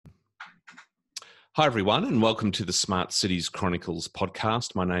Hi, everyone, and welcome to the Smart Cities Chronicles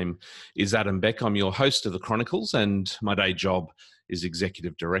podcast. My name is Adam Beck. I'm your host of the Chronicles, and my day job is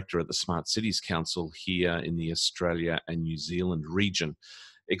Executive Director at the Smart Cities Council here in the Australia and New Zealand region.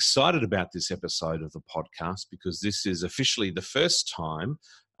 Excited about this episode of the podcast because this is officially the first time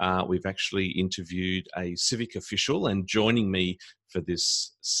we've actually interviewed a civic official, and joining me for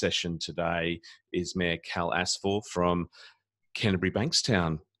this session today is Mayor Cal Asfor from Canterbury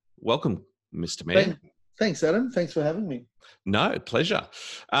Bankstown. Welcome, Mr. Mayor. Thanks, Adam. Thanks for having me. No, pleasure.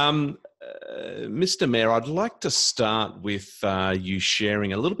 Mr. Mayor, I'd like to start with you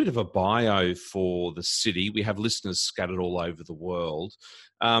sharing a little bit of a bio for the city. We have listeners scattered all over the world.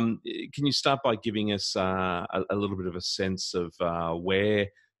 Can you start by giving us a little bit of a sense of where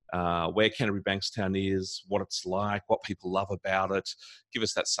Canterbury Bankstown is, what it's like, what people love about it? Give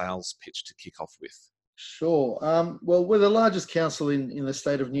us that sales pitch to kick off with. Sure. Well, we're the largest council in the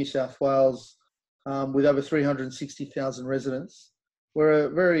state of New South Wales with over 360,000 residents. We're a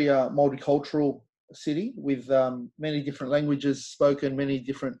very multicultural city with many different languages spoken, many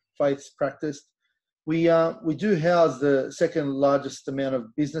different faiths practiced. We do house the second largest amount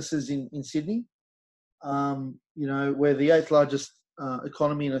of businesses in Sydney. We're the 8th largest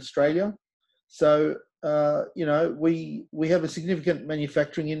economy in Australia. So, we have a significant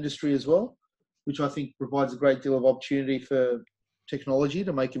manufacturing industry as well, which I think provides a great deal of opportunity for technology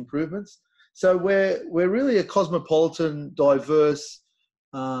to make improvements. So we're really a cosmopolitan, diverse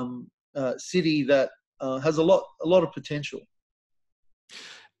city that has a lot of potential.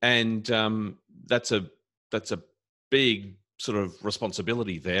 And that's a big sort of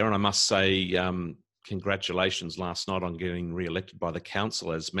responsibility there. And I must say, congratulations last night on getting re-elected by the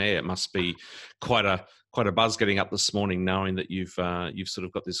council as mayor. It must be quite a buzz getting up this morning, knowing that you've sort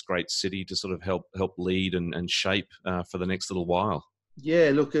of got this great city to sort of help lead and shape for the next little while.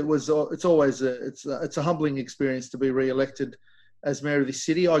 Yeah, look, it's always a humbling experience to be re-elected as mayor of this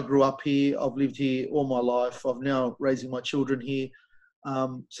city. I grew up here. I've lived here all my life. I'm now raising my children here.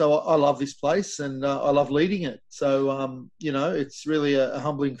 So I love this place and I love leading it. So, it's really a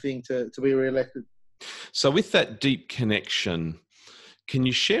humbling thing to be re-elected. So with that deep connection, can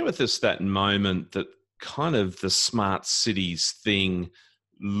you share with us that moment that kind of the smart cities thing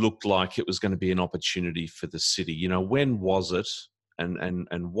looked like it was going to be an opportunity for the city? When was it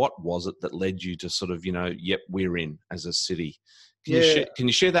and what was it that led you to sort of, yep, we're in as a city? Can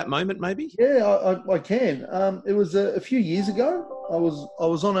you share that moment maybe? Yeah, I can. It was a few years ago. I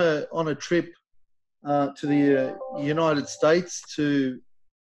was on a trip to the United States to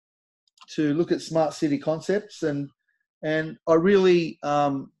look at smart city concepts, and I really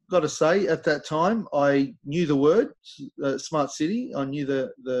got to say at that time I knew the word smart city. I knew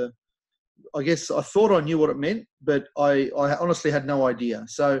I guess I thought I knew what it meant, but I honestly had no idea.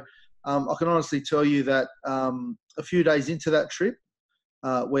 So I can honestly tell you that a few days into that trip,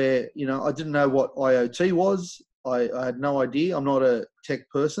 where I didn't know what IoT was, I had no idea. I'm not a tech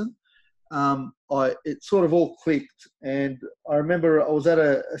person. It sort of all clicked, and I remember I was at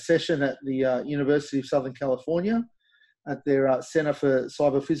a session at the University of Southern California at their Center for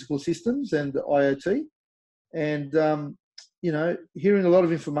Cyber Physical Systems and IoT, and hearing a lot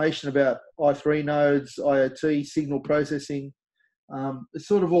of information about i3 nodes, IoT, signal processing. It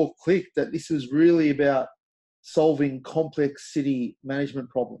sort of all clicked that this was really about solving complex city management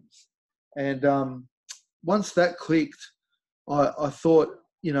problems, and once that clicked, I thought,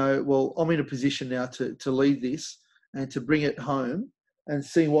 well, I'm in a position now to lead this and to bring it home and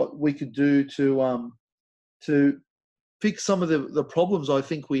see what we could do to fix some of the problems I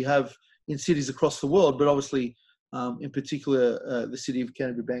think we have in cities across the world, but obviously in particular the city of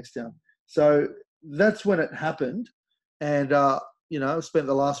Canterbury Bankstown. So that's when it happened, and I've spent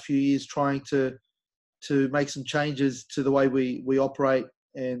the last few years trying to make some changes to the way we operate,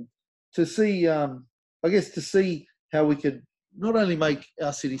 and to see how we could not only make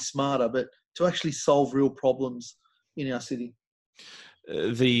our city smarter, but to actually solve real problems in our city.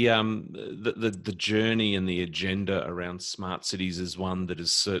 The journey and the agenda around smart cities is one that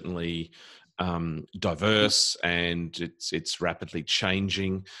is certainly diverse, and it's rapidly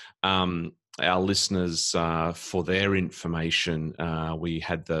changing. Our listeners, for their information, we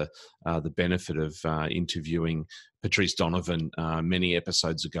had the benefit of interviewing Patrice Donovan many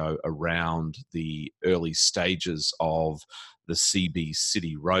episodes ago around the early stages of the CB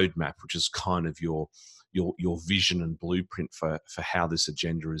City Roadmap, which is kind of your vision and blueprint for how this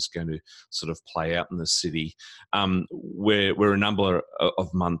agenda is going to sort of play out in the city. We're a number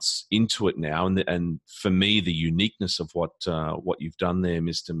of months into it now, and for me, the uniqueness of what you've done there,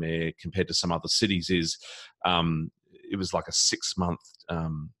 Mr. Mayor, compared to some other cities is it was like a 6-month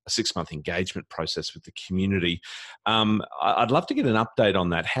a 6-month engagement process with the community. I'd love to get an update on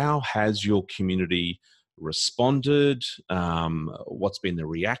that. How has your community responded? What's been the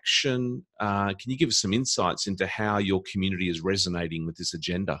reaction? Can you give us some insights into how your community is resonating with this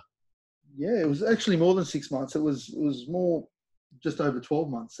agenda? Yeah, it was actually more than 6 months. It was more, just over 12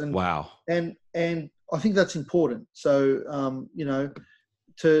 months. And wow. And I think that's important. So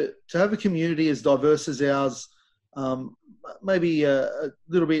to have a community as diverse as ours, maybe a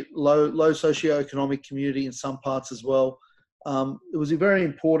little bit low socioeconomic community in some parts as well. It was very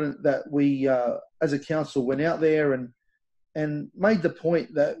important that we, as a council, went out there and made the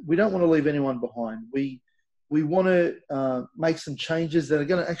point that we don't want to leave anyone behind. We want to make some changes that are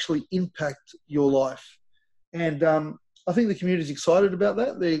going to actually impact your life. And I think the community is excited about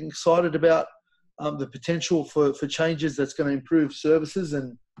that. They're excited about the potential for changes that's going to improve services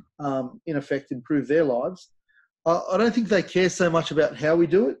and, in effect, improve their lives. I don't think they care so much about how we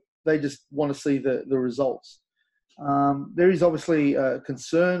do it. They just want to see the results. There is obviously a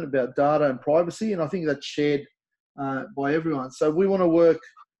concern about data and privacy, and I think that's shared by everyone. So we want to work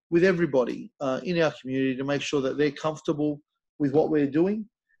with everybody in our community to make sure that they're comfortable with what we're doing.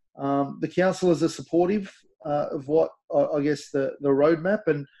 The councillors are supportive of what, I guess, the roadmap,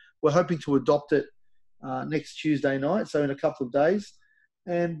 and we're hoping to adopt it next Tuesday night, so in a couple of days.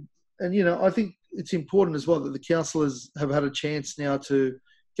 And I think it's important as well that the councillors have had a chance now to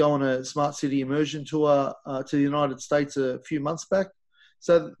go on a Smart City immersion tour to the United States a few months back.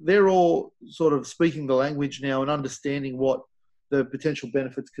 So they're all sort of speaking the language now and understanding what the potential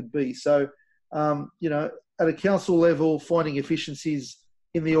benefits could be. So, at a council level, finding efficiencies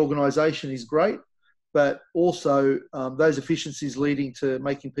in the organisation is great, but also those efficiencies leading to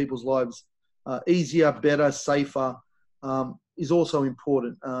making people's lives easier, better, safer is also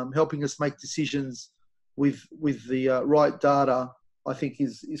important. Helping us make decisions with the right data, I think,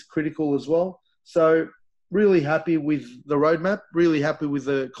 is critical as well. So really happy with the roadmap, really happy with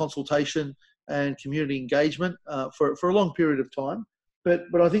the consultation and community engagement for a long period of time.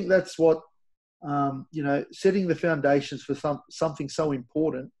 But I think that's what, setting the foundations for something so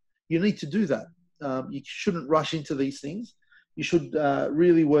important, you need to do that. You shouldn't rush into these things. You should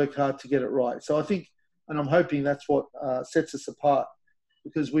really work hard to get it right. So I think, and I'm hoping that's what sets us apart,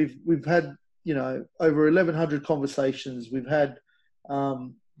 because we've had, over 1,100 conversations. We've had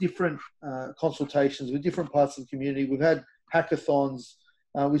different consultations with different parts of the community. We've had hackathons.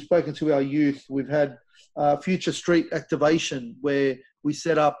 We've spoken to our youth. We've had future street activation where we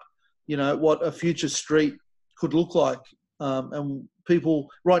set up, what a future street could look like, and people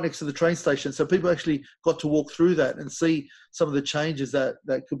right next to the train station. So people actually got to walk through that and see some of the changes that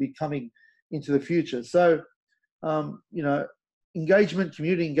could be coming into the future. So,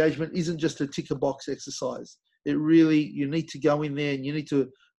 community engagement isn't just a ticker box exercise. It really, you need to go in there and you need to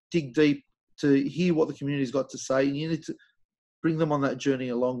dig deep to hear what the community's got to say, and you need to bring them on that journey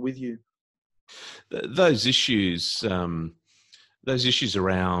along with you. Those issues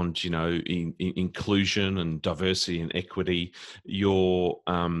around, inclusion and diversity and equity, your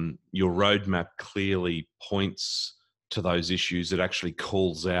roadmap clearly points to those issues. It actually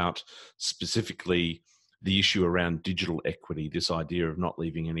calls out specifically the issue around digital equity, this idea of not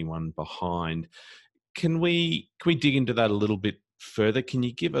leaving anyone behind. Can we dig into that a little bit further? Can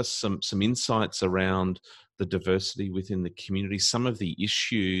you give us some insights around the diversity within the community, some of the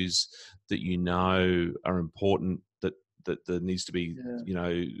issues that are important, that there needs to be,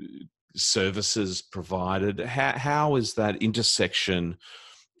 services provided? How is that intersection,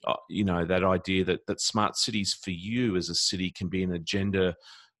 that idea that smart cities for you as a city can be an agenda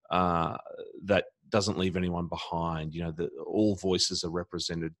that doesn't leave anyone behind, that all voices are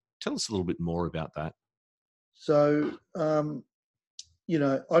represented? Tell us a little bit more about that. So,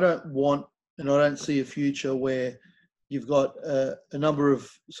 I don't want, and I don't see a future where you've got a number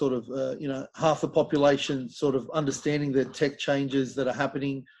of sort of, half the population sort of understanding the tech changes that are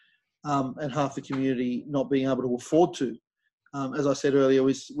happening, and half the community not being able to afford to. As I said earlier,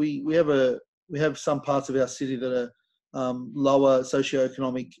 we have some parts of our city that are lower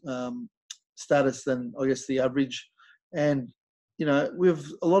socioeconomic status than, I guess, the average, and we have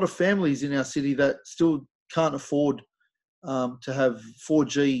a lot of families in our city that still can't afford to have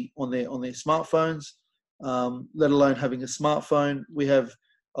 4G on their smartphones, let alone having a smartphone. We have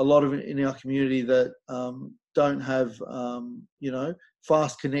a lot of in our community that don't have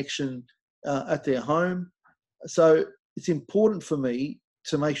fast connection at their home. So it's important for me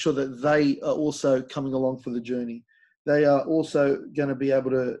to make sure that they are also coming along for the journey. They are also going to be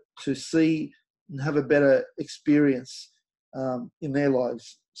able to see and have a better experience in their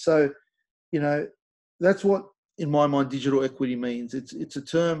lives. So, that's what in my mind, digital equity means. It's a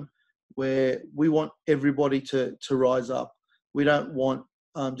term where we want everybody to rise up. We don't want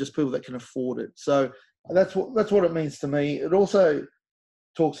just people that can afford it. So that's what it means to me. It also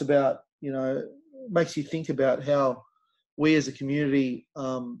talks about, makes you think about how we as a community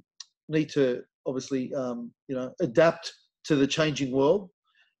need to obviously, adapt to the changing world.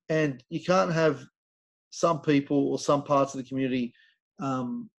 And you can't have some people or some parts of the community,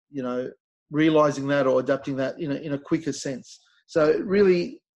 realizing that or adapting that in a quicker sense. So it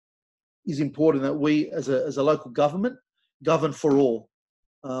really is important that we, as a local government, govern for all,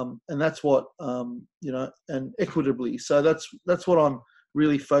 and that's what and equitably. So that's what I'm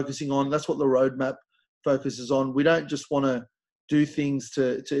really focusing on. That's what the roadmap focuses on. We don't just want to do things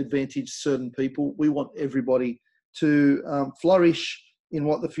to advantage certain people. We want everybody to flourish in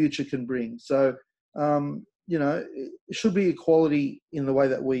what the future can bring. So it should be equality in the way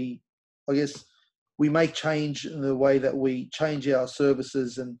that we make change, in the way that we change our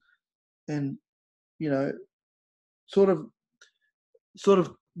services and sort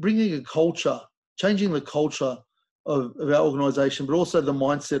of bringing a culture, changing the culture of our organisation, but also the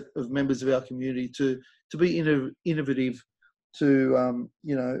mindset of members of our community to be innovative, to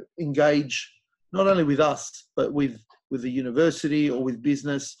engage not only with us but with the university or with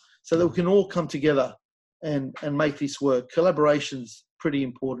business, so that we can all come together and make this work. Collaboration's pretty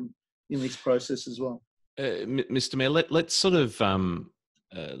important in this process as well. Mr. Mayor, let's sort of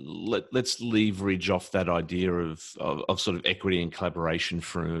let's leverage off that idea of sort of equity and collaboration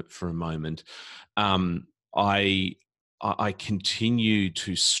for a moment. I continue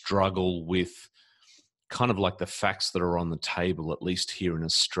to struggle with kind of like the facts that are on the table, at least here in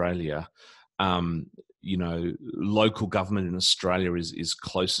Australia. Local government in Australia is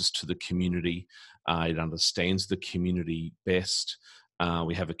closest to the community. It understands the community best.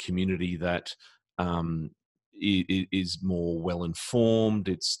 We have a community that is more well-informed.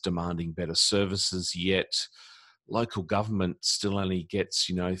 It's demanding better services, yet local government still only gets,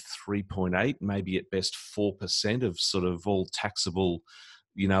 3.8, maybe at best 4% of sort of all taxable,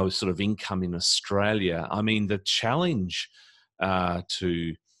 sort of income in Australia. I mean, the challenge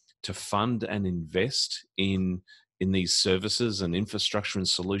to fund and invest in these services and infrastructure and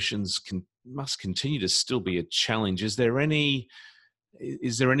solutions must continue to still be a challenge. Is there anything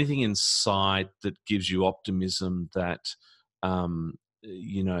in sight that gives you optimism that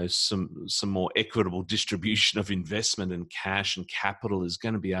some more equitable distribution of investment and cash and capital is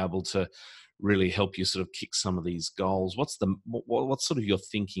going to be able to really help you sort of kick some of these goals? What's sort of your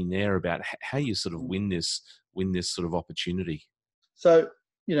thinking there about how you sort of win this sort of opportunity? So,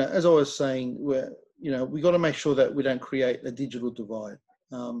 as I was saying, we got to make sure that we don't create a digital divide.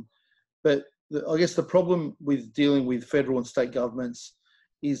 But I guess the problem with dealing with federal and state governments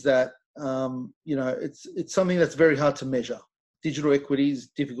is that it's something that's very hard to measure. Digital equity is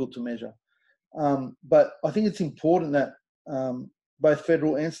difficult to measure, but I think it's important that both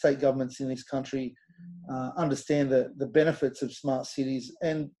federal and state governments in this country understand the benefits of smart cities,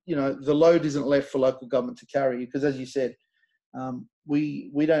 and the load isn't left for local government to carry, because, as you said,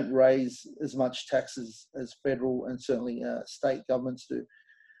 we don't raise as much taxes as federal and certainly state governments do.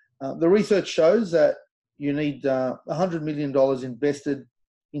 The research shows that you need $100 million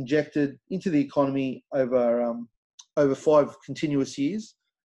injected into the economy over 5 continuous years,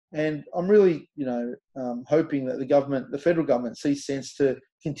 and I'm really hoping that the federal government sees sense to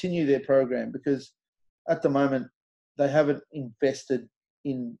continue their program, because at the moment they haven't invested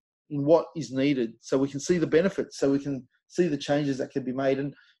in what is needed, so we can see the benefits, so we can see the changes that can be made.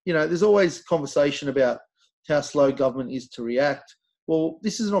 And there's always conversation about how slow government is to react. Well,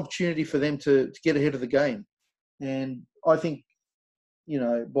 this is an opportunity for them to get ahead of the game. And I think,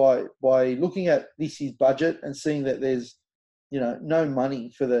 by looking at this year's budget and seeing that there's, no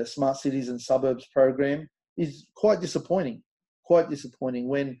money for the Smart Cities and Suburbs program is quite disappointing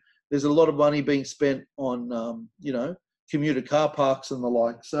when there's a lot of money being spent on, commuter car parks and the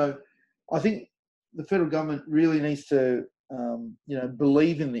like. So I think the federal government really needs to,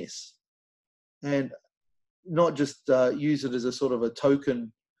 believe in this and not just use it as a sort of a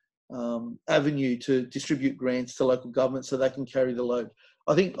token avenue to distribute grants to local government so they can carry the load.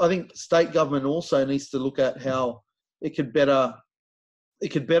 I think state government also needs to look at how it could better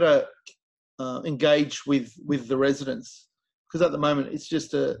engage with the residents, because at the moment it's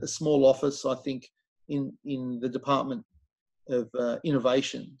just a small office, I think, in the Department of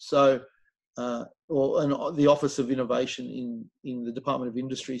Innovation. So or the Office of Innovation in the Department of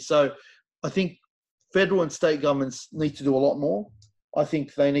Industry. So I think federal and state governments need to do a lot more. I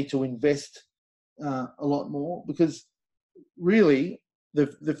think they need to invest a lot more, because really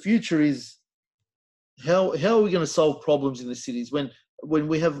the future is how are we going to solve problems in the cities when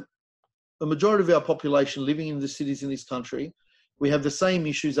we have a majority of our population living in the cities in this country? We have the same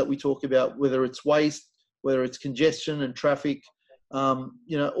issues that we talk about, whether it's waste, whether it's congestion and traffic.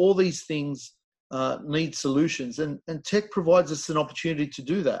 All these things need solutions, and tech provides us an opportunity to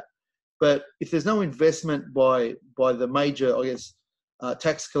do that. But if there's no investment by the major,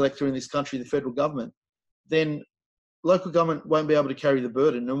 tax collector in this country, the federal government, then local government won't be able to carry the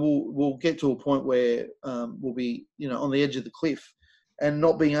burden, and we'll get to a point where we'll be on the edge of the cliff and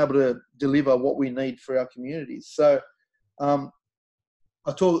not being able to deliver what we need for our communities. So I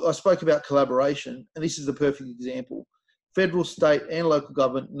spoke about collaboration, and this is the perfect example. Federal, state, and local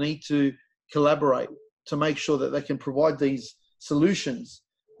government need to collaborate to make sure that they can provide these solutions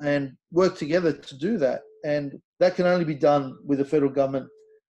and work together to do that. And that can only be done with the federal government,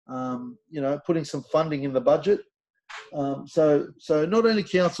 putting some funding in the budget. So not only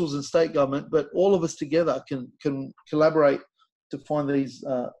councils and state government, but all of us together can collaborate to find these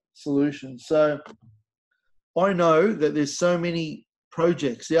solutions. So I know that there's so many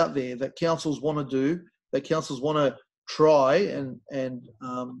projects out there that councils want to do, that councils want to try and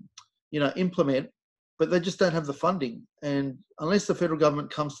implement, but they just don't have the funding. And unless the federal government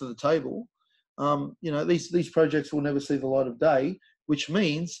comes to the table, these projects will never see the light of day, which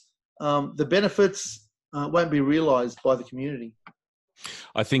means the benefits won't be realised by the community.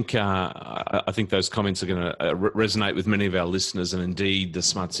 I think those comments are going to resonate with many of our listeners, and indeed, the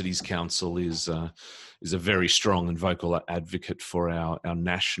Smart Cities Council is a very strong and vocal advocate for our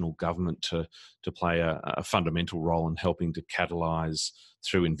national government to play a fundamental role in helping to catalyse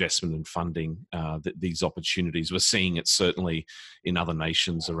through investment and funding these opportunities. We're seeing it certainly in other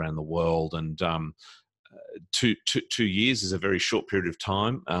nations around the world, and 2 years is a very short period of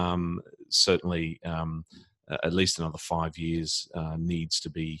time. Certainly, at least another 5 years needs to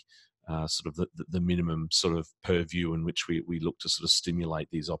be sort of the minimum sort of purview in which we look to sort of stimulate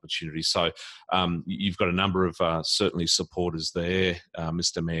these opportunities. So you've got a number of certainly supporters there,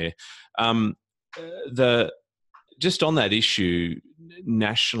 Mr. Mayor. Just on that issue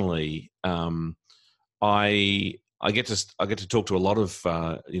nationally, I get to talk to a lot of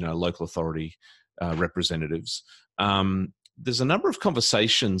local authority representatives. There's a number of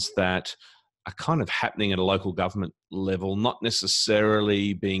conversations that are kind of happening at a local government level, not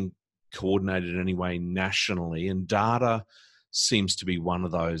necessarily being coordinated in any way nationally, and data seems to be one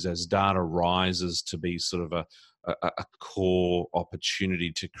of those. As data rises to be sort of a core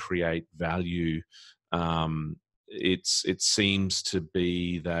opportunity to create value, it seems to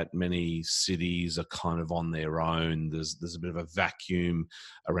be that many cities are kind of on their own. There's a bit of a vacuum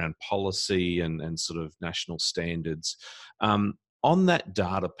around policy and sort of national standards. On that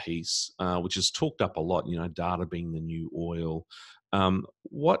data piece, which is talked up a lot, data being the new oil,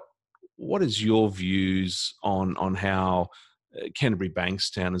 what is your views on how Canterbury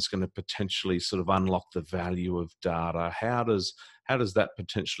Bankstown is going to potentially sort of unlock the value of data? How does that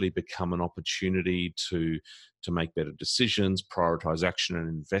potentially become an opportunity to make better decisions, prioritise action and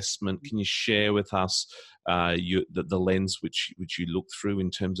investment? Can you share with us the lens which you look through in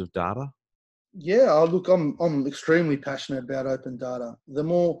terms of data? Yeah, look, I'm extremely passionate about open data. The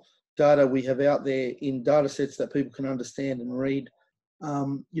more data we have out there in data sets that people can understand and read,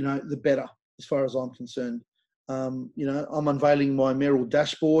 the better, as far as I'm concerned. I'm unveiling my mayoral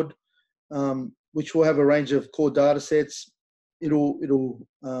dashboard, which will have a range of core data sets. It'll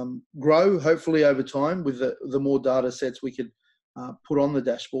grow, hopefully, over time with the more data sets we could put on the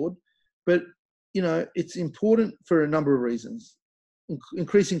dashboard. But, it's important for a number of reasons.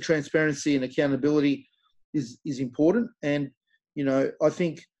 Increasing transparency and accountability is important, and I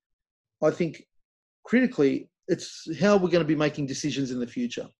think critically it's how we're going to be making decisions in the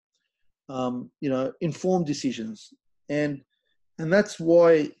future. Informed decisions, and that's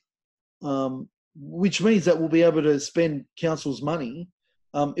why, which means that we'll be able to spend council's money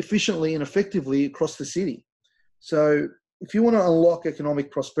efficiently and effectively across the city. So, if you want to unlock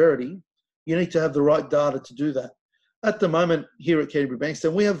economic prosperity, you need to have the right data to do that. At the moment, here at Canterbury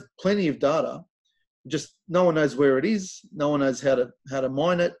Bankstown, we have plenty of data. Just no one knows where it is. No one knows how to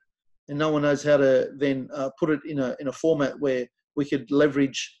mine it, and no one knows how to then put it in a format where we could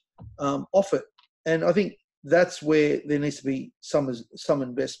leverage off it. And I think that's where there needs to be some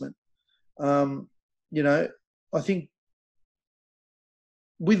investment. I think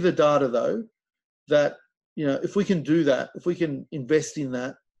with the data though, that if we can do that, if we can invest in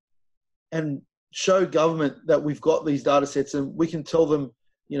that, and show government that we've got these data sets, and we can tell them,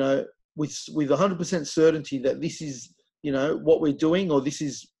 with 100% certainty that this is, what we're doing, or this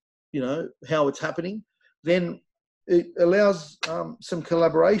is, how it's happening, then it allows some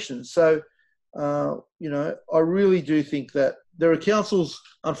collaboration. So, I really do think that there are councils,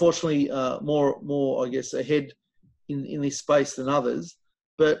 unfortunately, more I guess ahead in this space than others.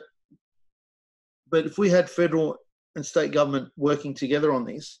 But if we had federal and state government working together on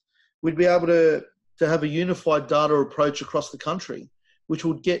this, we'd be able to have a unified data approach across the country, which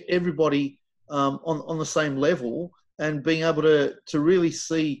would get everybody on the same level and being able to really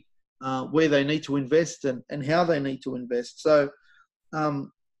see where they need to invest and how they need to invest. So,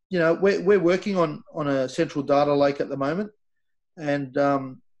 we're working on a central data lake at the moment, and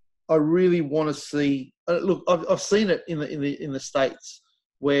I really want to see. Look, I've seen it in the States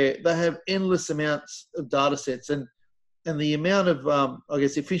where they have endless amounts of data sets, and the amount of I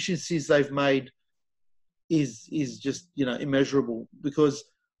guess efficiencies they've made is just immeasurable, because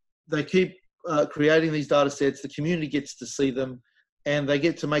they keep creating these data sets. The community gets to see them, and they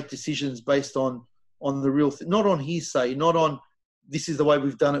get to make decisions based on the real thing, not on hearsay, not on this is the way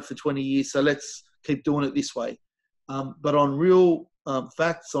we've done it for 20 years, so let's keep doing it this way, but on real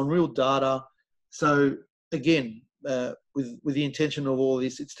facts, on real data. So again, with the intention of all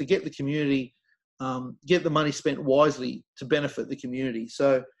this, it's to get the community, get the money spent wisely to benefit the community.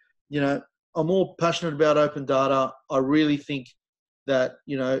 So, I'm more passionate about open data. I really think that,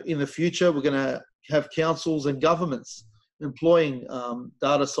 in the future, we're going to have councils and governments employing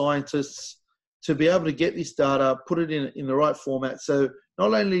data scientists to be able to get this data, put it in the right format. So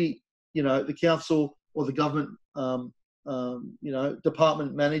not only, the council or the government,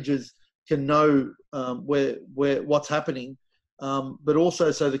 department managers can know where what's happening, but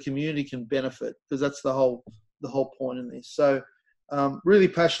also so the community can benefit, because that's the whole point in this. So really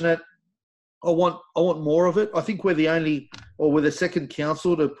passionate. I want more of it. I think we're the second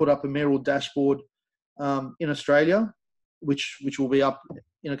council to put up a mayoral dashboard in Australia, which will be up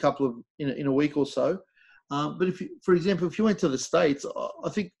in a week or so. But for example, if you went to the States, I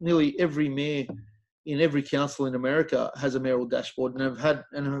think nearly every mayor in every council in America has a mayoral dashboard,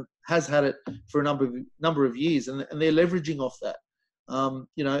 and has had it for a number of years, and they're leveraging off that.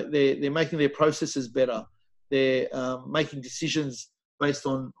 They're making their processes better. They're making decisions based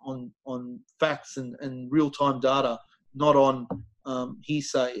on facts and real-time data, not on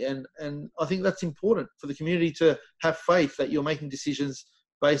hearsay. And I think that's important for the community to have faith that you're making decisions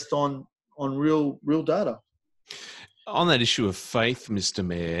based on real data. On that issue of faith, Mr.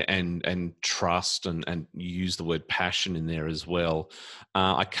 Mayor, and trust, and you use the word passion in there as well,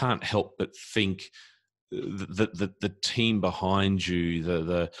 I can't help but think the team behind you,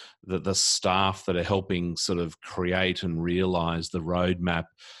 the staff that are helping sort of create and realise the roadmap,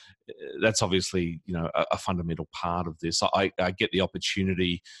 that's obviously a fundamental part of this. I get the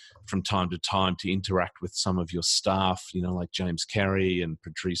opportunity from time to time to interact with some of your staff, like James Carey and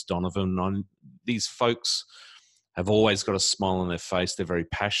Patrice Donovan. These folks have always got a smile on their face. They're very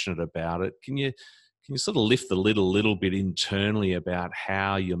passionate about it. Can you sort of lift the lid a little bit internally about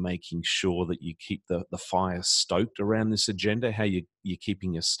how you're making sure that you keep the fire stoked around this agenda, how you're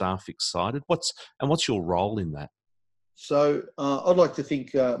keeping your staff excited? What's your role in that? So I'd like to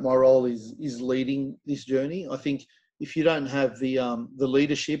think my role is leading this journey. I think if you don't have the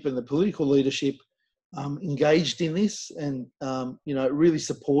leadership and the political leadership engaged in this, and really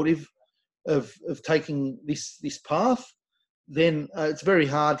supportive of taking this path, then it's very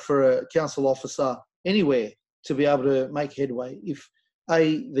hard for a council officer anywhere to be able to make headway if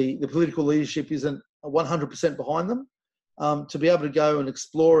the political leadership isn't 100% behind them, to be able to go and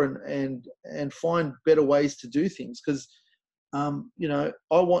explore and find better ways to do things. Because I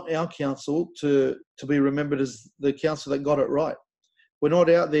want our council to be remembered as the council that got it right. We're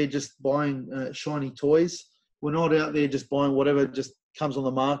not out there just buying shiny toys. We're not out there just buying whatever just comes on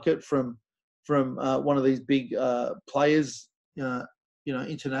the market from one of these big players,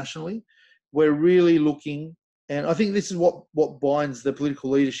 internationally. We're really looking, and I think this is what binds the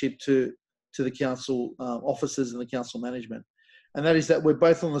political leadership to the council officers and the council management, and that is that we're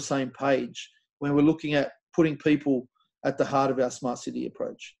both on the same page when we're looking at putting people at the heart of our smart city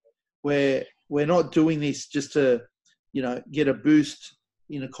approach. We're not doing this just to, get a boost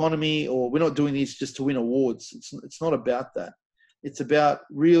in economy, or we're not doing this just to win awards. It's not about that. It's about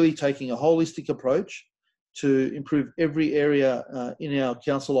really taking a holistic approach to improve every area in our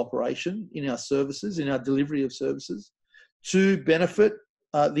council operation, in our services, in our delivery of services, to benefit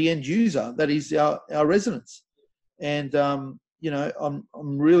the end user, that is our residents. And I'm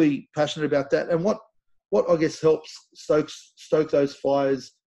really passionate about that. And what I guess helps stoke those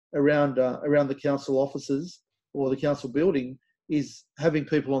fires around the council offices or the council building is having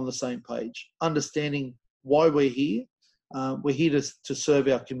people on the same page, understanding why we're here. We're here to serve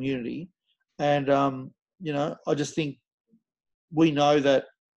our community. And, I just think we know that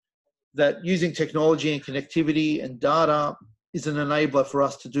that using technology and connectivity and data is an enabler for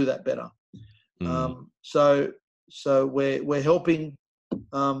us to do that better. So we're helping.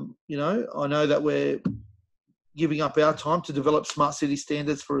 I know that we're giving up our time to develop smart city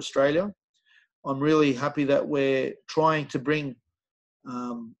standards for Australia. I'm really happy that we're trying to bring,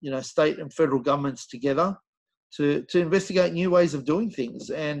 state and federal governments together to investigate new ways of doing things.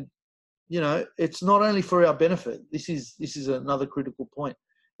 And, it's not only for our benefit. This is another critical point.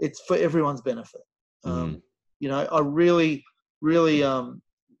 It's for everyone's benefit. I really, really,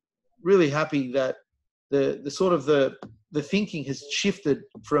 really happy that the sort of the thinking has shifted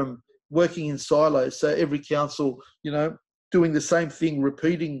from working in silos. So every council, doing the same thing,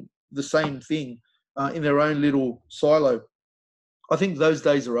 repeating the same thing in their own little silo. I think those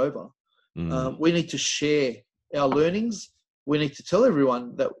days are over. We need to share our learnings. We need to tell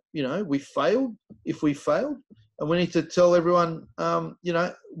everyone that, we failed if we failed. And we need to tell everyone,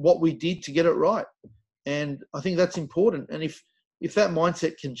 what we did to get it right. And I think that's important. And if that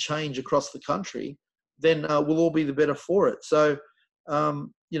mindset can change across the country, then we'll all be the better for it. So,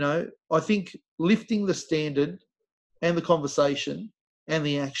 I think lifting the standard and the conversation and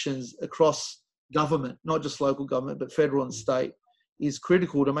the actions across government, not just local government, but federal and state, is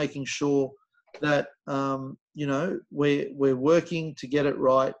critical to making sure that, we're working to get it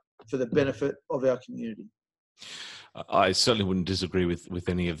right for the benefit of our community. I certainly wouldn't disagree with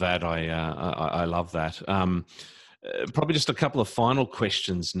any of that. I love that. Probably just a couple of final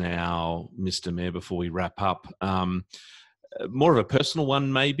questions now, Mr. Mayor, before we wrap up. More of a personal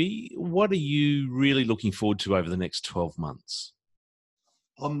one, maybe. What are you really looking forward to over the next 12 months?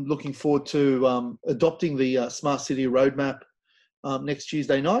 I'm looking forward to adopting the Smart City Roadmap next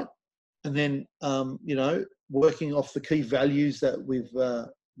Tuesday night, and then, working off the key values that we've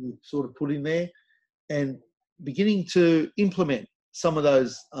sort of put in there, and beginning to implement some of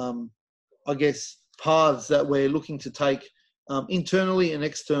those, paths that we're looking to take internally and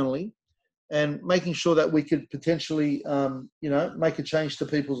externally, and making sure that we could potentially, make a change to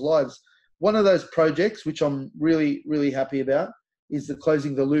people's lives. One of those projects, which I'm really, really happy about, is the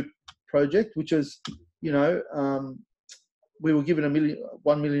Closing the Loop project, which is, we were given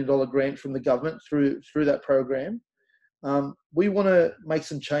 $1 million grant from the government through that program. We want to make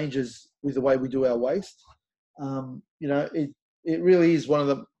some changes with the way we do our waste. It really is one of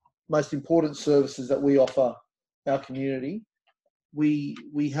the most important services that we offer our community. We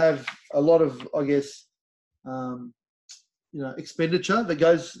have a lot of, expenditure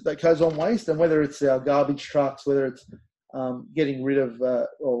that goes on waste, and whether it's our garbage trucks, whether it's getting rid of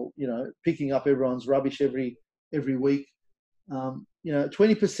picking up everyone's rubbish every week.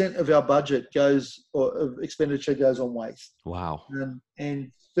 20% of our budget of expenditure goes on waste. Wow.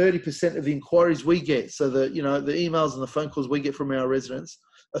 And 30% of the inquiries we get, so the emails and the phone calls we get from our residents,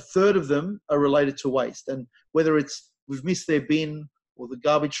 a third of them are related to waste. And whether it's we've missed their bin or the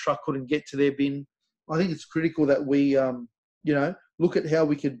garbage truck couldn't get to their bin, I think it's critical that we, look at how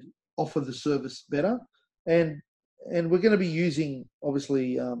we could offer the service better. And we're going to be using,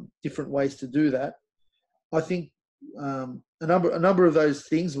 obviously, different ways to do that. I think a number of those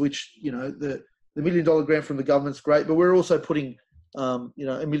things, which, the $1 million grant from the government's great, but we're also putting,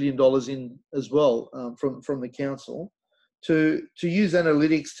 $1 million in as well from the council to use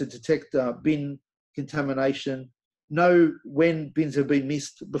analytics to detect bin contamination, know when bins have been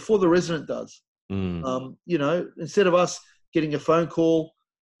missed before the resident does. Instead of us getting a phone call,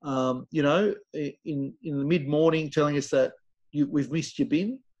 in the mid-morning telling us that we've missed your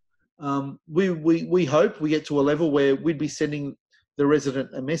bin, we hope we get to a level where we'd be sending the resident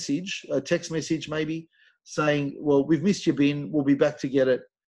a message, a text message maybe, saying, well, we've missed your bin, we'll be back to get it,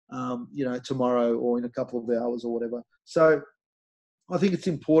 tomorrow or in a couple of hours or whatever. So I think it's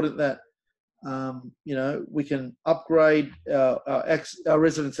important that, we can upgrade our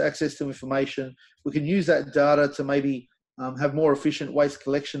residents' access to information. We can use that data to maybe have more efficient waste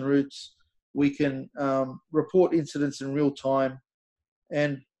collection routes. We can report incidents in real time.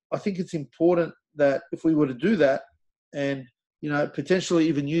 And I think it's important that if we were to do that and, potentially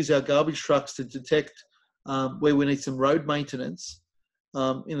even use our garbage trucks to detect where we need some road maintenance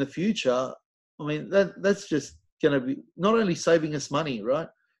in the future, I mean, that's just going to be not only saving us money, right,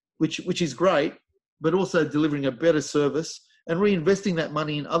 which is great, but also delivering a better service and reinvesting that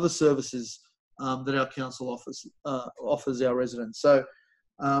money in other services that our council offers our residents. So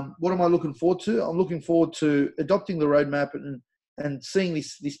what am I looking forward to? I'm looking forward to adopting the roadmap and seeing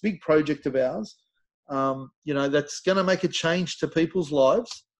this big project of ours, that's going to make a change to people's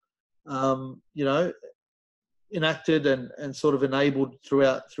lives, enacted and sort of enabled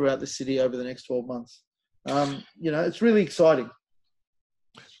throughout the city over the next 12 months. It's really exciting.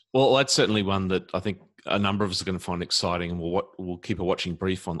 Well, that's certainly one that I think a number of us are going to find exciting, and we'll keep a watching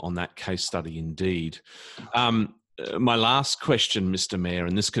brief on that case study indeed. My last question, Mr. Mayor,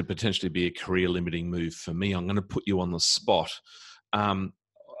 and this could potentially be a career-limiting move for me. I'm going to put you on the spot.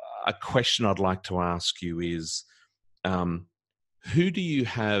 A question I'd like to ask you is, who do you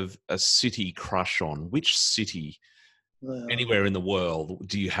have a city crush on? Which city, anywhere in the world,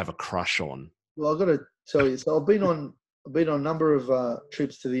 do you have a crush on? Well, I've got to tell you. So I've been on a number of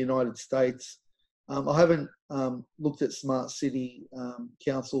trips to the United States. I haven't looked at smart city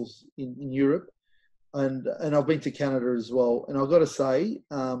councils in Europe, and I've been to Canada as well. And I've got to say,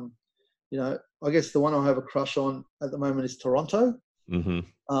 I guess the one I have a crush on at the moment is Toronto. Mm-hmm.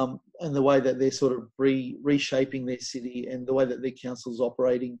 And the way that they're sort of reshaping their city and the way that their council's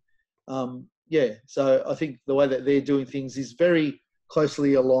operating. So I think the way that they're doing things is very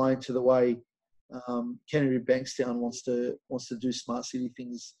closely aligned to the way Canterbury Bankstown wants to do smart city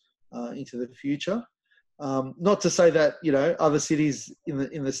things into the future. Not to say that other cities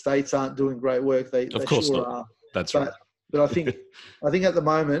in the States aren't doing great work. They course sure not. are. That's right. But I think at the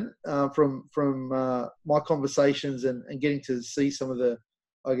moment, from my conversations and getting to see some of the,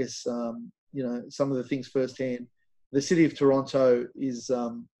 I guess some of the things firsthand, the city of Toronto is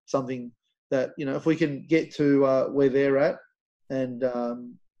something that if we can get to where they're at, and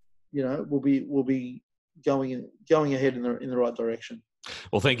we'll be going ahead in the right direction.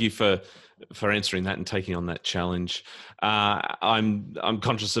 Well, thank you for answering that and taking on that challenge. I'm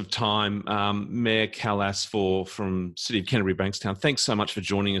conscious of time. Mayor Cal Asfor from City of Canterbury Bankstown, thanks so much for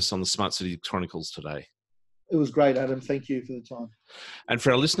joining us on the Smart City Chronicles today. It was great, Adam. Thank you for the time. And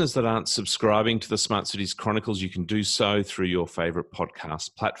for our listeners that aren't subscribing to the Smart Cities Chronicles, you can do so through your favourite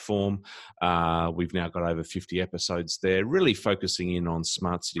podcast platform. We've now got over 50 episodes there, really focusing in on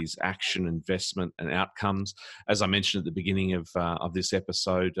smart cities action, investment and outcomes. As I mentioned at the beginning of this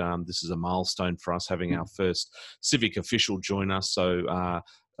episode, this is a milestone for us, having our first civic official join us. So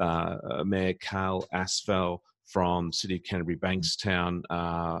Mayor Cal Asfor from City of Canterbury Bankstown,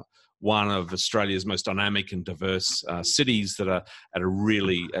 one of Australia's most dynamic and diverse cities that are at a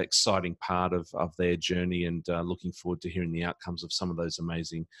really exciting part of their journey, and looking forward to hearing the outcomes of some of those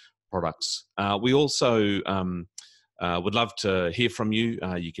amazing products. We also would love to hear from you.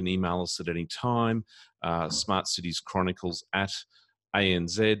 You can email us at any time,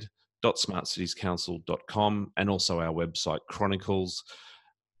 smartcitieschronicles@anz.smartcitiescouncil.com, and also our website,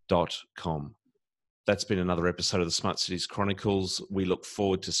 chronicles.com. That's been another episode of the Smart Cities Chronicles. We look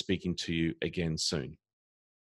forward to speaking to you again soon.